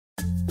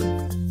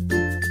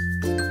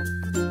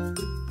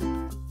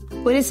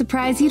Would it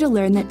surprise you to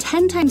learn that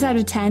 10 times out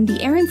of 10,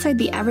 the air inside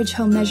the average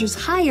home measures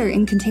higher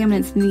in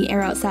contaminants than the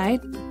air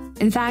outside?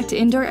 In fact,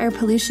 indoor air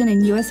pollution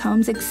in U.S.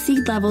 homes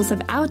exceed levels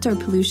of outdoor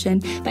pollution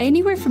by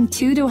anywhere from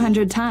 2 to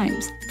 100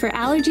 times. For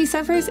allergy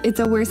sufferers, it's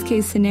a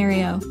worst-case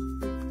scenario.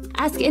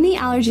 Ask any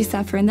allergy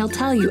sufferer and they'll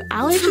tell you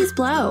allergies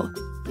blow.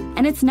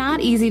 And it's not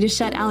easy to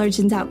shut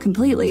allergens out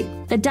completely.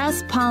 The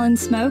dust, pollen,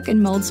 smoke,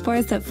 and mold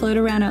spores that float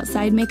around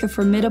outside make a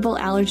formidable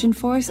allergen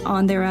force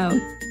on their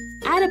own.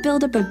 Add a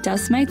buildup of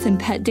dust mites and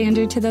pet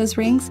dander to those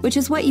rings, which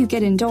is what you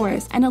get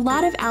indoors, and a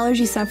lot of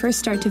allergy sufferers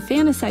start to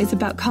fantasize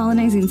about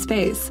colonizing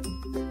space.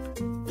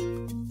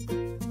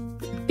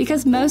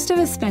 Because most of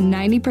us spend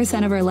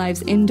 90% of our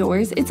lives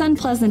indoors, it's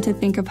unpleasant to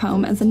think of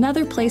home as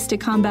another place to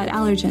combat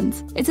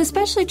allergens. It's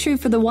especially true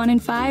for the 1 in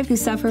 5 who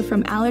suffer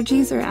from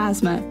allergies or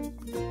asthma.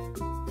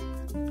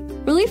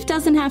 Relief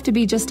doesn't have to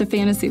be just a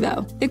fantasy,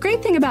 though. The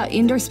great thing about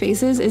indoor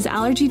spaces is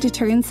allergy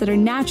deterrents that are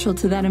natural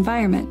to that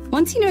environment.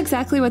 Once you know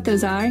exactly what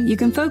those are, you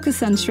can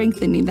focus on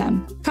strengthening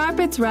them.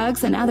 Carpets,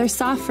 rugs, and other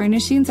soft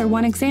furnishings are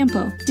one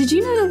example. Did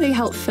you know that they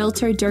help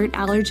filter dirt,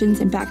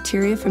 allergens, and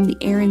bacteria from the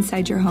air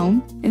inside your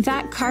home? In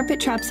fact,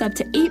 carpet traps up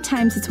to 8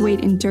 times its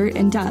weight in dirt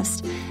and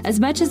dust, as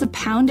much as a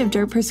pound of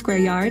dirt per square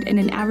yard and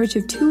an average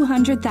of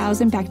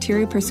 200,000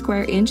 bacteria per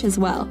square inch as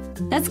well.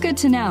 That's good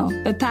to know,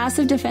 but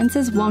passive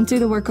defenses won't do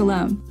the work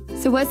alone.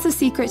 So what's the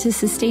secret to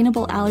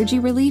sustainable allergy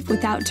relief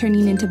without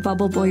turning into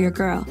bubble boy or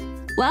girl?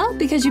 Well,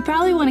 because you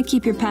probably want to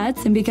keep your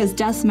pets, and because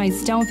dust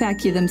mites don't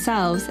vacuum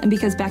themselves, and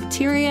because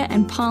bacteria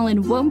and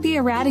pollen won't be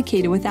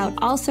eradicated without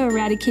also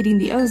eradicating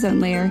the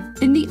ozone layer,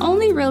 then the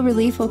only real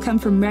relief will come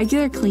from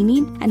regular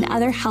cleaning and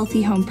other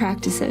healthy home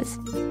practices.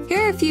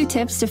 Here are a few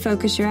tips to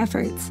focus your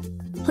efforts.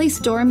 Place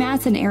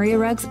doormats and area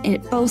rugs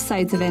at both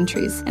sides of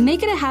entries, and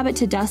make it a habit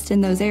to dust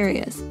in those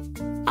areas.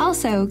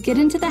 Also, get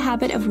into the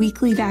habit of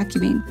weekly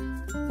vacuuming.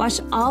 Wash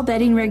all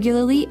bedding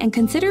regularly and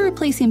consider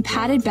replacing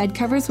padded bed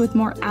covers with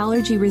more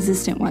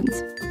allergy-resistant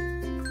ones.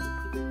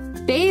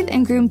 Bathe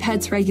and groom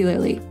pets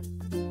regularly.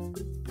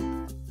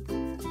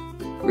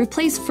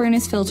 Replace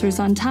furnace filters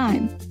on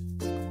time.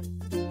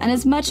 And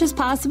as much as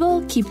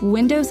possible, keep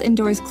windows and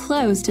doors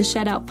closed to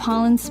shut out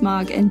pollen,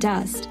 smog, and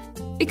dust.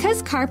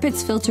 Because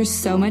carpets filter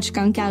so much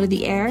gunk out of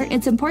the air,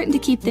 it's important to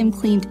keep them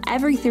cleaned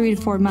every 3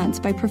 to 4 months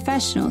by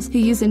professionals who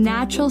use a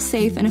natural,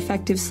 safe, and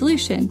effective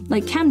solution,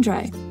 like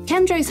Chem-Dry.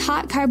 Chem-Dry's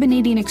hot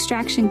carbonating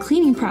extraction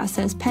cleaning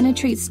process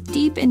penetrates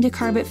deep into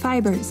carpet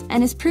fibers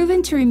and is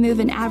proven to remove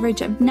an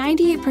average of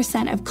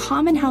 98% of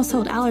common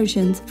household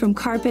allergens from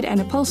carpet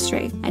and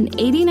upholstery, and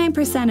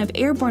 89% of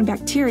airborne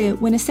bacteria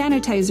when a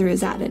sanitizer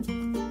is added.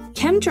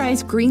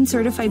 Chem-Dry's green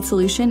certified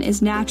solution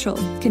is natural,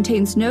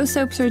 contains no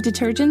soaps or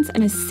detergents,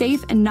 and is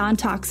safe and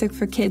non-toxic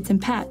for kids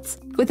and pets.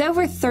 With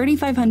over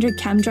 3,500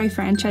 Chem-Dry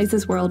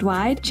franchises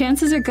worldwide,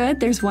 chances are good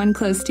there's one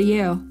close to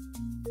you.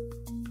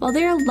 While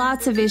there are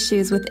lots of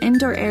issues with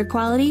indoor air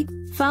quality,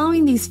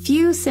 following these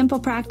few simple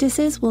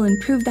practices will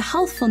improve the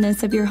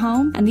healthfulness of your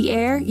home and the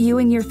air you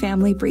and your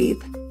family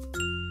breathe.